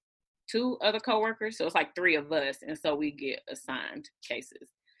have 2 other coworkers, so it's like 3 of us, and so we get assigned cases.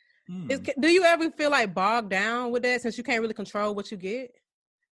 Do you ever feel like bogged down with that since you can't really control what you get?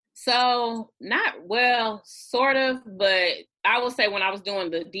 So sort of, but I will say when I was doing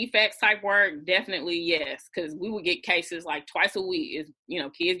the defects type work, definitely yes, because we would get cases like twice a week. Is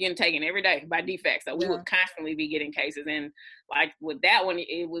kids getting taken every day by defects, so we would constantly be getting cases. And like with that one,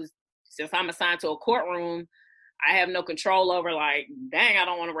 it was, since I'm assigned to a courtroom, I have no control over like, dang, I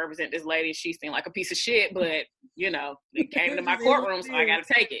don't want to represent this lady. She seemed like a piece of shit, but it came to my courtroom, so I got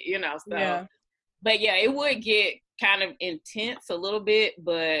to take it. So. Yeah. But yeah, it would get kind of intense a little bit,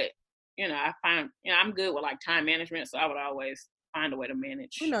 but I find I'm good with like time management, so I would always find a way to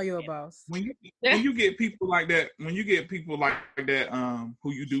manage. You're a boss. When you get people like that, who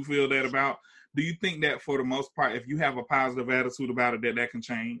you do feel that about, do you think that for the most part, if you have a positive attitude about it, that can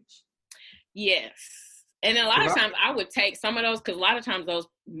change? Yes. And a lot of times I would take some of those, because a lot of times those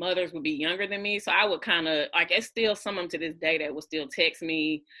mothers would be younger than me. So I would kind of, like, it's still some of them to this day that will still text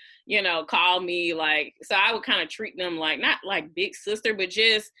me, call me, like, so I would kind of treat them like, not like big sister, but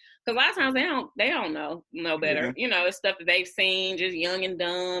just, because a lot of times they don't know better. Yeah. It's stuff that they've seen, just young and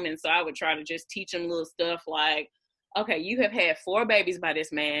dumb. And so I would try to just teach them little stuff like, okay, you have had 4 babies by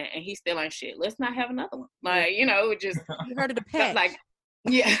this man and he still ain't shit. Let's not have another one. Like, just. You heard of the pet. Like,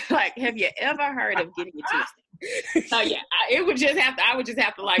 yeah, like, have you ever heard of getting it twisted? So yeah, I would just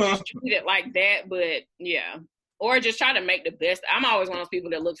have to like just treat it like that. But yeah, or just try to make the best. I'm always one of those people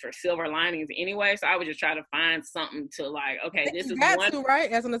that looks for silver linings anyway. So I would just try to find something to like, okay, this is one.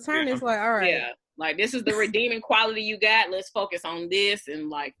 Right? As an attorney, it's like, all right. Yeah, like this is the redeeming quality you got. Let's focus on this and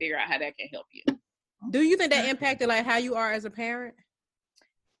like figure out how that can help you. Do you think that impacted like how you are as a parent?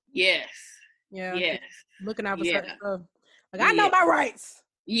 Yes. Yeah. Yes. Looking out for certain stuff. Like, I know my rights.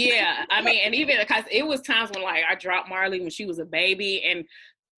 Yeah. I mean, and even because it was times when like I dropped Marley when she was a baby, and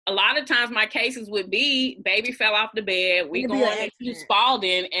a lot of times my cases would be baby fell off the bed. We going to Hugh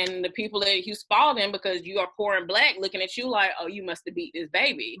Spalding, and the people at Hugh Spalding, because you are poor and black, looking at you like, oh, you must have beat this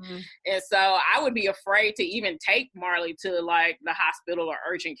baby. Mm-hmm. And so I would be afraid to even take Marley to like the hospital or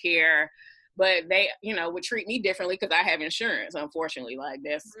urgent care. But they, would treat me differently because I have insurance, unfortunately. Like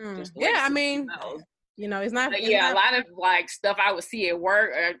that's just I mean, it's not. But a lot of like stuff I would see at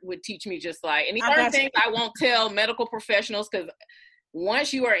work would teach me just like, and these are things I won't tell medical professionals, because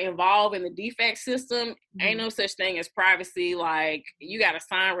once you are involved in the defect system, ain't no such thing as privacy. Like you got to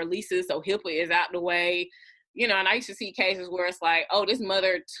sign releases, so HIPAA is out the way. And I used to see cases where it's like, oh, this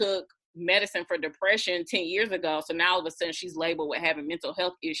mother took medicine for depression 10 years ago, so now all of a sudden she's labeled with having mental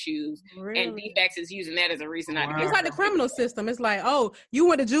health issues. Really? And defects is using that as a reason not to get. It's like the criminal system. It's like, oh, you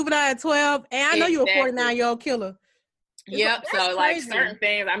went to juvenile at 12 and I know you're a 49-year-old killer. Yep. So like certain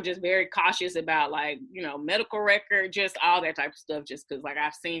things I'm just very cautious about, like, medical record, just all that type of stuff, just because like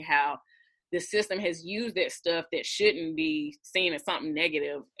I've seen how the system has used that stuff that shouldn't be seen as something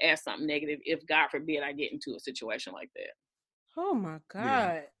negative if God forbid I get into a situation like that. Oh my God.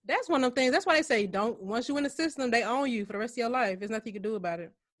 Yeah. That's one of them things. That's why they say once you're in the system, they own you for the rest of your life. There's nothing you can do about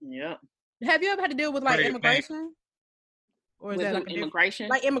it. Yeah. Have you ever had to deal with like immigration? Or is that like immigration?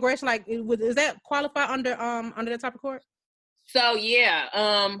 Like immigration, like is that qualify under that type of court? So yeah,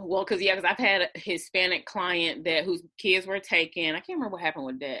 because I've had a Hispanic client whose kids were taken. I can't remember what happened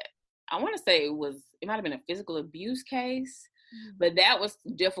with that. I want to say it might have been a physical abuse case, but that was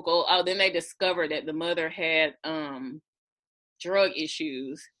difficult. Oh, then they discovered that the mother had drug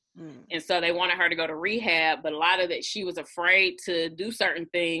issues, and so they wanted her to go to rehab, but a lot of that she was afraid to do certain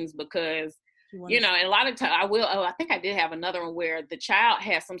things because and a lot of times I think I did have another one where the child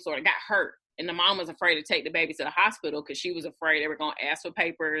had got hurt, and the mom was afraid to take the baby to the hospital because she was afraid they were going to ask for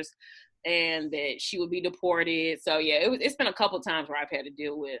papers and that she would be deported. So yeah, it's been a couple times where I've had to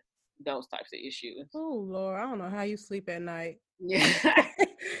deal with those types of issues. Oh Lord, I don't know how you sleep at night. Yeah.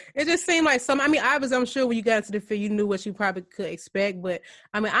 It just seemed like obviously I'm sure when you got into the field you knew what you probably could expect, but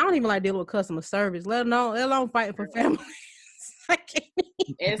I don't even like dealing with customer service, let alone fighting for families.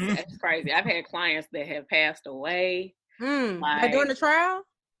 It's crazy. I've had clients that have passed away. Like during the trial?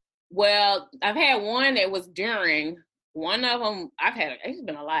 Well, I've had one that was during. One of them, it's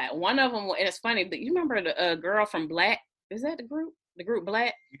been a lot. One of them, and it's funny, but you remember the girl from Black? Is that the group? The group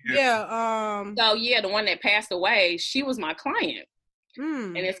Black? Yeah. So yeah, the one that passed away, she was my client.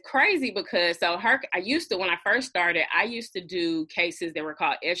 And it's crazy because when I first started, I used to do cases that were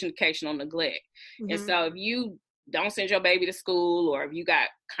called educational neglect. And so if you don't send your baby to school, or if you got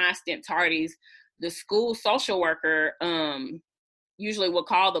constant tardies, the school social worker usually will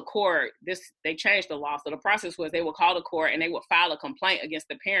call the court. They changed the law. So the process was they would call the court and they would file a complaint against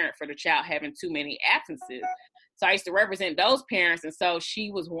the parent for the child having too many absences. So I used to represent those parents. And so she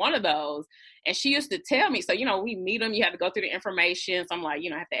was one of those. And she used to tell me, so, we meet them, you have to go through the information. So I'm like,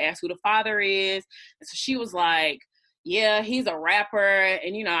 I have to ask who the father is. And so she was like, yeah, he's a rapper.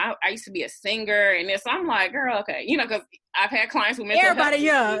 And, I used to be a singer. And so I'm like, girl, okay. Because I've had clients who everybody,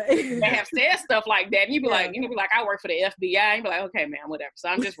 they have said stuff like that. And you'd be like, I work for the FBI. And you'd be like, okay, man, whatever. So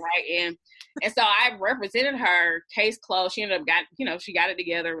I'm just writing. And so I represented her, case closed. She ended up she got it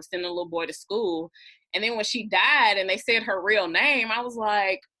together, was sending a little boy to school. And then when she died and they said her real name, I was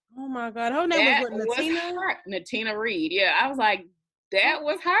like, oh my God, her name was what, Natina? Natina Reed. Yeah. I was like, that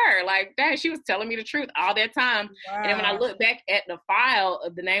was her. Like that, she was telling me the truth all that time. Wow. And then when I look back at the file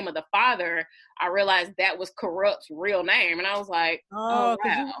of the name of the father, I realized that was Corrupt's real name. And I was like, oh,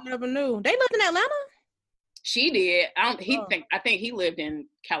 because wow. You never knew. They lived in Atlanta? She did. I think he lived in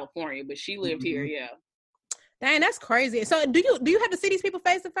California, but she lived here. Yeah. Dang, that's crazy. So do you have to see these people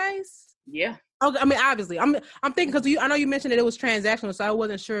face to face? Yeah. Okay, obviously, I'm thinking because I know you mentioned that it was transactional, so I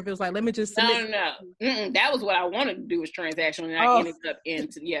wasn't sure if it was like, let me just submit. No. That was what I wanted to do, was transactional, and I ended up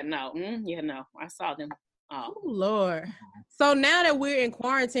into no. I saw them. Oh Lord. So now that we're in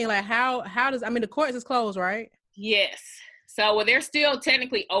quarantine, like how does the courts is closed, right? Yes. So they're still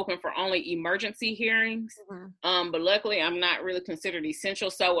technically open for only emergency hearings. But luckily I'm not really considered essential.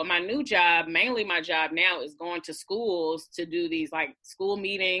 So with my new job, mainly my job now is going to schools to do these like school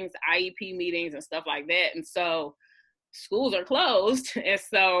meetings, IEP meetings and stuff like that. And so schools are closed. And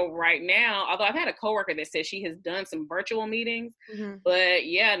so right now, although I've had a coworker that said she has done some virtual meetings, but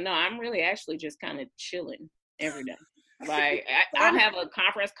yeah, no, I'm really actually just kind of chilling every day. Like I'll have a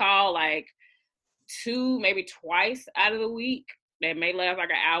conference call like maybe twice out of the week that may last like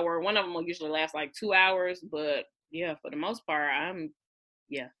an hour. One of them will usually last like 2 hours, but yeah, for the most part, I'm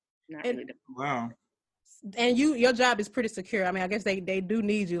not really. Wow. And your job is pretty secure. I guess they do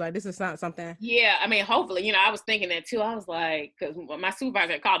need you. Like this is not something. Yeah, hopefully, I was thinking that too. I was like, because my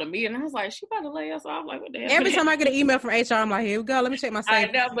supervisor called a meeting, and I was like, she about to lay us off. Like, what the hell? Every time I get an email from HR, I'm like, here we go. Let me check my savings.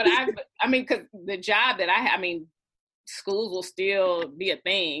 I know, but because the job that schools will still be a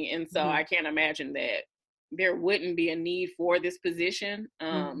thing. And so I can't imagine that there wouldn't be a need for this position.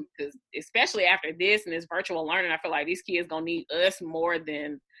 Because especially after this and this virtual learning, I feel like these kids gonna need us more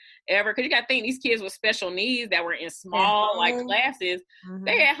than ever. Because you got to think, these kids with special needs that were in small classes,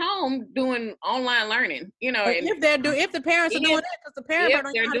 they at home doing online learning. If the parents are doing that, because the parents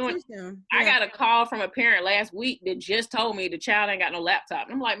are doing them. I got a call from a parent last week that just told me the child ain't got no laptop.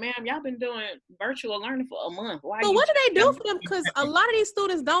 And I'm like, ma'am, y'all been doing virtual learning for a month. What do they do for them? Because a lot of these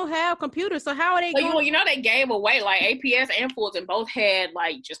students don't have computers. So how are they going? They gave away like APS and Fulton both had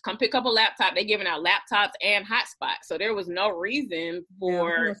like, just come pick up a laptop. They giving out laptops and hotspots. So there was no reason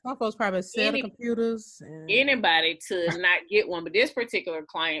for some folks probably sell the computers. Anybody to not get one. But this particular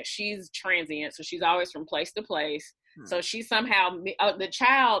client, she's transient. So she's always from place to place. So she somehow, the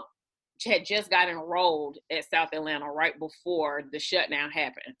child had just got enrolled at South Atlanta right before the shutdown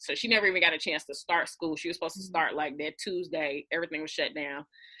happened. So she never even got a chance to start school. She was supposed to start like that Tuesday. Everything was shut down.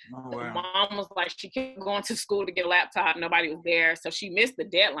 Oh, wow. The mom was like, she kept going to school to get a laptop. Nobody was there. So she missed the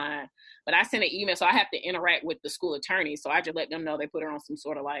deadline. But I sent an email. So I have to interact with the school attorney. So I just let them know they put her on some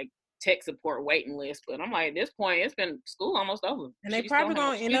sort of like tech support waiting list. But I'm like, at this point, it's been school almost over. And they probably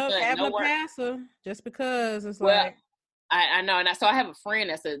going to end up having a passer just because it's like. I know. And so I have a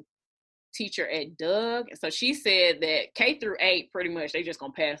friend that's a teacher at Doug. And so she said that K-8, pretty much, they just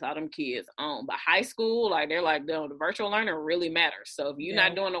going to pass all them kids on. But high school, like they're like, the virtual learner really matters. So if you're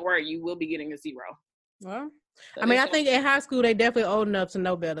not doing the work, you will be getting a 0. Well, so I think in high school, they definitely old enough to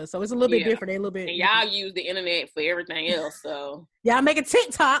know better. So it's a little bit different. They a little bit. And y'all use the internet for everything else. So y'all making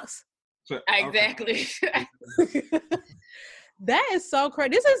TikToks. Exactly. That is so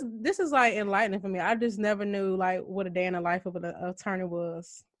crazy. This is like enlightening for me. I just never knew like what a day in the life of an attorney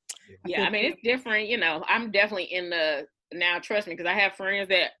was. Yeah, I mean, it's different. You know, I'm definitely in the, now trust me, because I have friends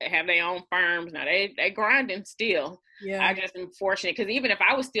that have their own firms. Now they grinding still. Yeah. I just am fortunate because even if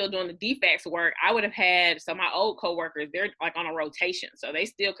I was still doing the defects work, I would have had, so my old coworkers, they're like on a rotation. So they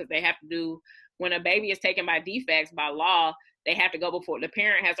still, because they have to do, when a baby is taken by defects by law, they have to go before, the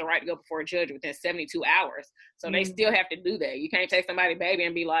parent has the right to go before a judge within 72 hours. So they still have to do that. You can't take somebody's baby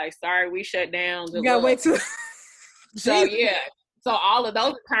and be like, sorry, we shut down. You gotta wait till. So yeah. So all of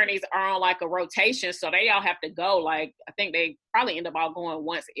those attorneys are on like a rotation. So they all have to go. Like, I think they probably end up all going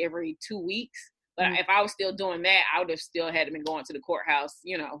once every 2 weeks. But if I was still doing that, I would have still had to been going to the courthouse,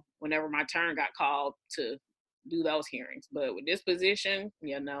 you know, whenever my turn got called to do those hearings. But with this position,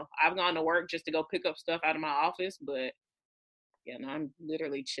 you know, I've gone to work just to go pick up stuff out of my office. But, you know, I'm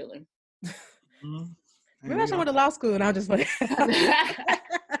literally chilling. Maybe I should went to law school and I'll just like. I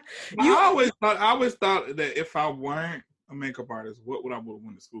always thought that if I weren't a makeup artist, what would I would have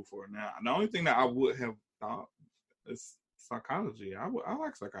went to school for? Now, the only thing that I would have thought is psychology. I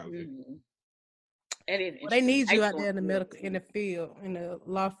like psychology. Mm-hmm. Well, they need you out there in the field, in the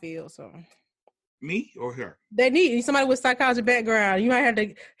law field. So, me or her? They need somebody with psychology background. You might have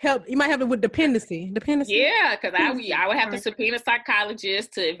to help. You might have to with dependency. Yeah, because I would have to subpoena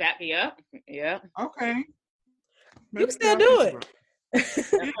psychologists to evac me up. Yeah. Okay. You can still do it.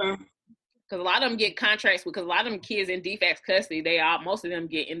 Yeah. Because a lot of them get contracts, because a lot of them kids in defects custody, most of them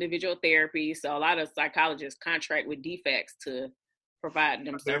get individual therapy. So a lot of psychologists contract with defects to provide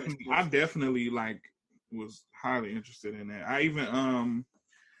them services. I definitely was highly interested in that. I even I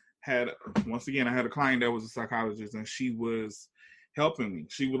had a client that was a psychologist, and she was helping me.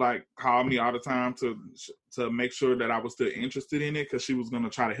 She would call me all the time to make sure that I was still interested in it, because she was going to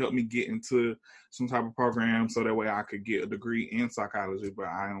try to help me get into some type of program so that way I could get a degree in psychology. But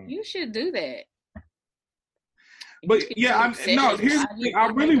I don't. You should do that. But yeah, I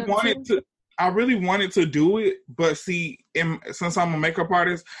really wanted to do it, but see, since I'm a makeup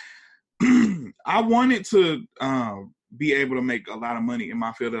artist, I wanted to be able to make a lot of money in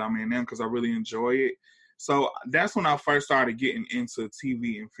my field that I'm in now, because I really enjoy it. So that's when I first started getting into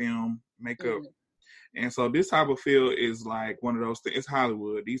TV and film makeup. Mm-hmm. And so this type of field is like one of those things. It's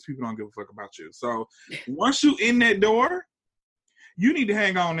Hollywood. These people don't give a fuck about you. So once you in that door, you need to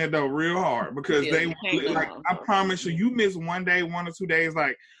hang on that door real hard, because I promise you miss 1 day, 1 or 2 days,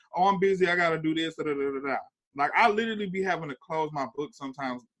 oh, I'm busy, I got to do this, da, da, da, da. Like, I literally be having to close my book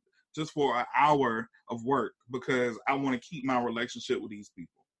sometimes just for an hour of work, because I want to keep my relationship with these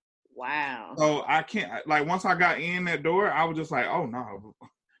people. Wow. So I can't, once I got in that door, I was just like, oh no,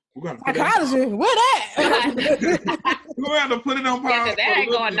 we're going to put psychology, what that? We're going to have to put it on pause. Yeah, that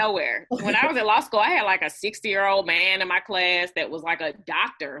ain't going nowhere. When I was in law school, I had a 60-year-old man in my class that was a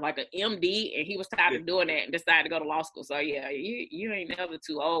doctor, an MD, and he was tired of doing that and decided to go to law school. So yeah, you ain't never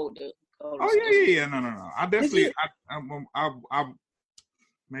too old to go to school. Yeah. No. I definitely, I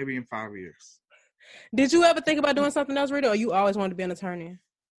maybe in 5 years. Did you ever think about doing something else, Rita, or you always wanted to be an attorney?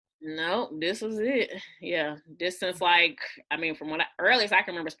 No, this was it. Yeah. This since from when earliest I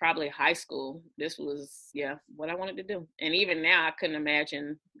can remember is probably high school. This was, what I wanted to do. And even now I couldn't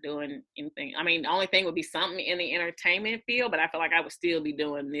imagine doing anything. I mean, the only thing would be something in the entertainment field, but I feel like I would still be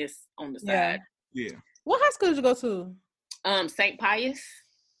doing this on the side. Yeah. What high school did you go to? St. Pius.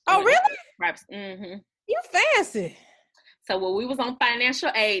 Oh, really? Mm-hmm. You fancy. So we was on financial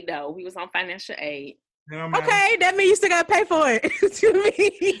aid though. We was on financial aid. Okay, that means you still gotta pay for it. To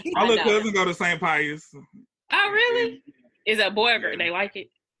me, my little cousin go to St. Pius. Oh, really? Is it a boy or girl? They like it.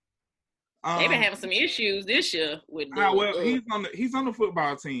 They've been having some issues this year with. He's on the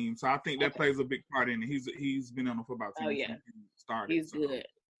football team, so I think that plays a big part in it. He's been on the football team. Oh yeah, started. He's good.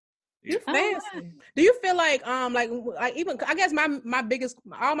 You fancy. Do you feel like even I guess my biggest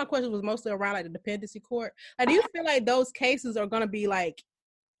all my questions was mostly around the dependency court. Do you feel like those cases are gonna be like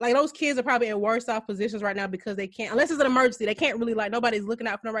those kids are probably in worse off positions right now because they can't, unless it's an emergency, they can't really nobody's looking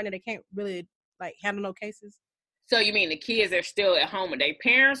out for them right now. They can't really handle no cases. So you mean the kids are still at home with their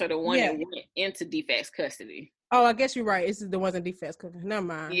parents, or the one that went into defects custody? Oh, I guess you're right. It's the ones in defects custody. Never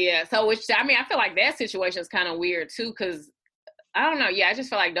mind. Yeah. So I feel like that situation is kind of weird too, because I don't know. Yeah, I just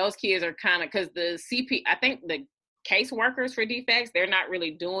feel like those kids are kind of, because the I think the caseworkers for defects, they're not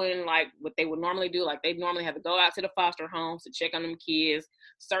really doing what they would normally do. They normally have to go out to the foster homes to check on them kids,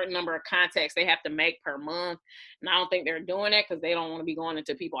 certain number of contacts they have to make per month. And I don't think they're doing that because they don't want to be going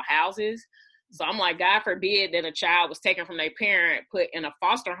into people's houses. So I'm like, God forbid that a child was taken from their parent, put in a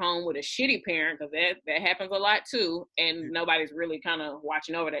foster home with a shitty parent, because that happens a lot too. And nobody's really kind of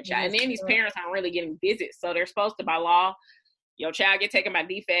watching over that child. And then these parents aren't really getting visits. So they're supposed to, by law, your child get taken by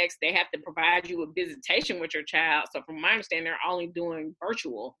defects, they have to provide you with visitation with your child. So from my understanding, they're only doing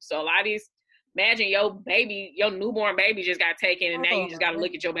virtual. So a lot of these, imagine your newborn baby just got taken, and now you just got to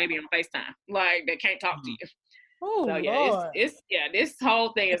look at your baby on FaceTime. Like, they can't talk to you. Oh, so yeah, Lord. this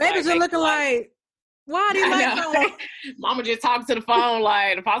whole thing is babies are looking like, why are these lights on? Mama just talking to the phone,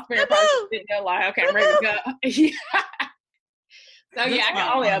 like the foster parent probably sitting there like, okay, I'm ready to go. So yeah, I can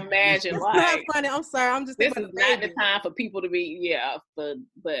only imagine. It's like, not funny. I'm sorry. I'm just. This is not the time for people to be, but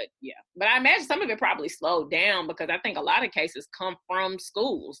I imagine some of it probably slowed down because I think a lot of cases come from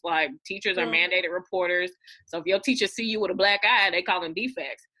schools. Like, teachers are mandated reporters. So if your teachers see you with a black eye, they call them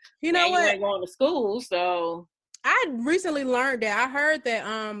defects. You know what? You ain't going to school, so. I recently learned that. I heard that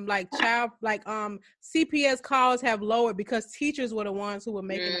CPS calls have lowered because teachers were the ones who were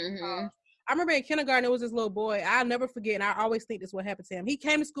making the calls. I remember in kindergarten, it was this little boy. I'll never forget, and I always think this is what happened to him. He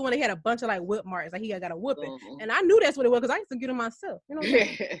came to school and they had a bunch of like whip marks, like he got a whooping, and I knew that's what it was because I used to get them myself. You know what I'm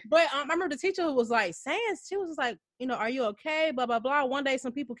saying? But I remember the teacher was like saying, she was just like, are you okay? Blah blah blah. One day,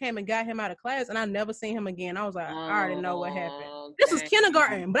 some people came and got him out of class, and I never seen him again. I was like, I already know what happened. This was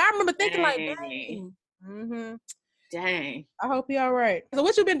kindergarten, but I remember thinking like, dang. Dang. I hope you're all right. So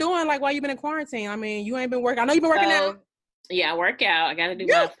what you been doing like while you been in quarantine? I mean, you ain't been working. I know you've been working out. Yeah, I work out. I got to do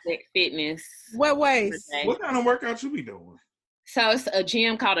my fitness. What ways? What kind of workout you be doing? So it's a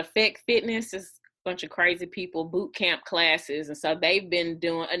gym called Effect Fitness. It's a bunch of crazy people, boot camp classes. And so they've been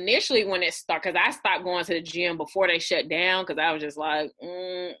doing, initially when it started, because I stopped going to the gym before they shut down because I was just like,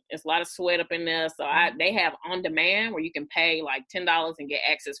 it's a lot of sweat up in there. So they have on demand where you can pay like $10 and get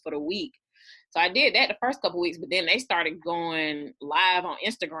access for the week. So I did that the first couple of weeks, but then they started going live on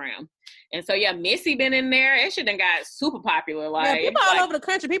Instagram. And so, yeah, Missy been in there. It shit done got super popular. Like, people all over the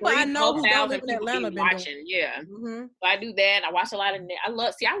country. People I know who don't live in Atlanta been watching. Yeah. So I do that. I watch a lot of I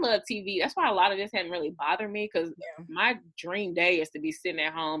love TV. That's why a lot of this hadn't really bothered me because my dream day is to be sitting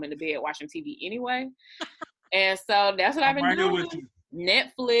at home in the bed watching TV anyway. And so that's what I've been doing.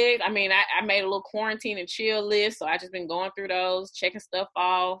 Netflix. I mean, I made a little quarantine and chill list. So I just been going through those, checking stuff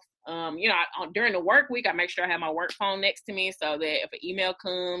off. During the work week, I make sure I have my work phone next to me so that if an email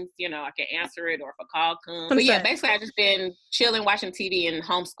comes, I can answer it, or if a call comes. But yeah, basically I just been chilling, watching TV and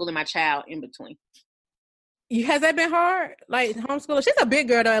homeschooling my child in between. Has that been hard? Like homeschooling? She's a big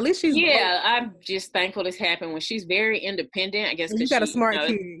girl though. At least she's. Yeah, I'm just thankful this happened when she's very independent. I guess because you got a smart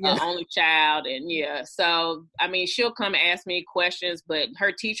kid, only child, and so I mean, she'll come and ask me questions. But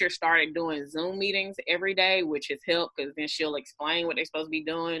her teacher started doing Zoom meetings every day, which has helped because then she'll explain what they're supposed to be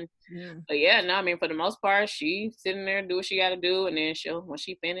doing. Yeah. But I mean, for the most part, she's sitting there, do what she got to do, and then when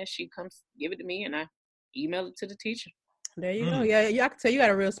she finishes, she comes give it to me, and I email it to the teacher. There you go. Yeah, I can tell you got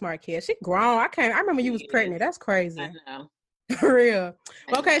a real smart kid. She grown. I remember you was pregnant. That's crazy. I know. For real.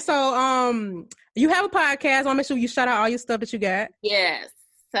 Okay, so you have a podcast. I want to make sure you shout out all your stuff that you got. Yes.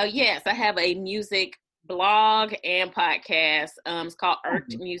 So yes, I have a music blog and podcast. It's called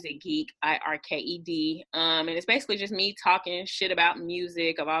Irked Music Geek, IRKED. And it's basically just me talking shit about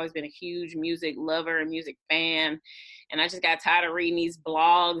music. I've always been a huge music lover and music fan. And I just got tired of reading these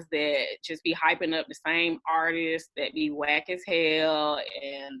blogs that just be hyping up the same artists that be whack as hell.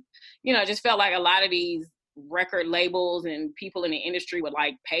 And, just felt like a lot of these record labels and people in the industry would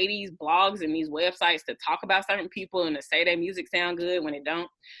like pay these blogs and these websites to talk about certain people and to say their music sound good when it don't.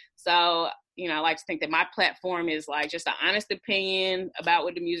 So, I like to think that my platform is like just an honest opinion about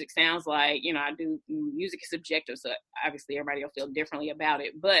what the music sounds like. I do, music is subjective, so obviously everybody will feel differently about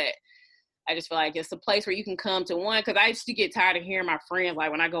it. But I just feel like it's a place where you can come to one, because I used to get tired of hearing my friends, like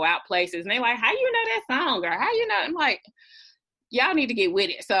when I go out places, and they like, how you know that song? Or how you know? I'm like, y'all need to get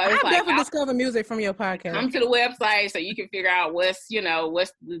with it. So it's definitely discover music from your podcast. Come to the website so you can figure out what's the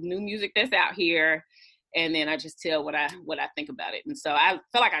new music that's out here. And then I just tell what I think about it. And so I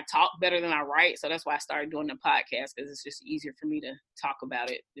feel like I talk better than I write. So that's why I started doing the podcast, because it's just easier for me to talk about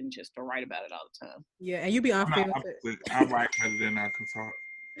it than just to write about it all the time. Yeah, and you be on film. I write better than I can talk.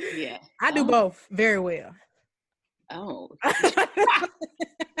 Yeah. I do both very well. Oh.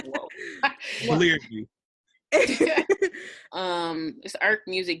 Believe you. It's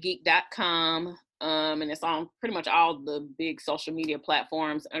irkmusicgeek.com. And it's on pretty much all the big social media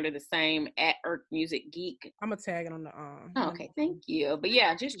platforms under the same @IrkMusicGeek. I'm gonna tag it on the okay, thank you. But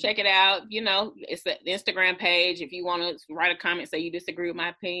yeah, just check it out. It's the Instagram page. If you want to write a comment, say you disagree with my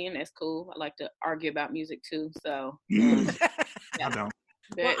opinion, that's cool. I like to argue about music too. So I don't.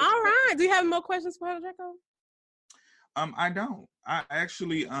 Well, all right. Do you have more questions for her, Draco? I don't. I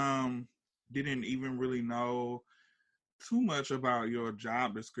actually didn't even really know too much about your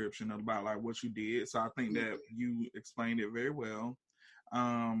job description, about like what you did. So I think that you explained it very well.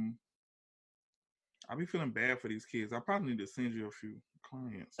 I I be feeling bad for these kids. I probably need to send you a few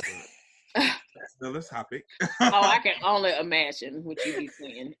clients, but still a topic. I can only imagine what you be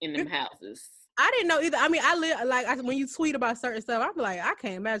seeing in them houses. I didn't know either. I mean, I live like when you tweet about certain stuff, I'm like, I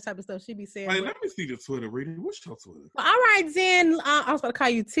can't imagine the type of stuff she be saying. Wait, let me see the Twitter, Rita. What's your Twitter? Well, all right, then. I was going to call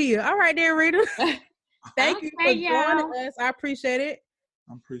you Tia. All right, then, Rita. Thank you for joining us. I appreciate it.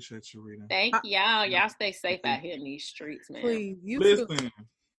 I appreciate you, Rita. Thank y'all. Y'all stay safe out here in these streets, man. Please, you listen. too.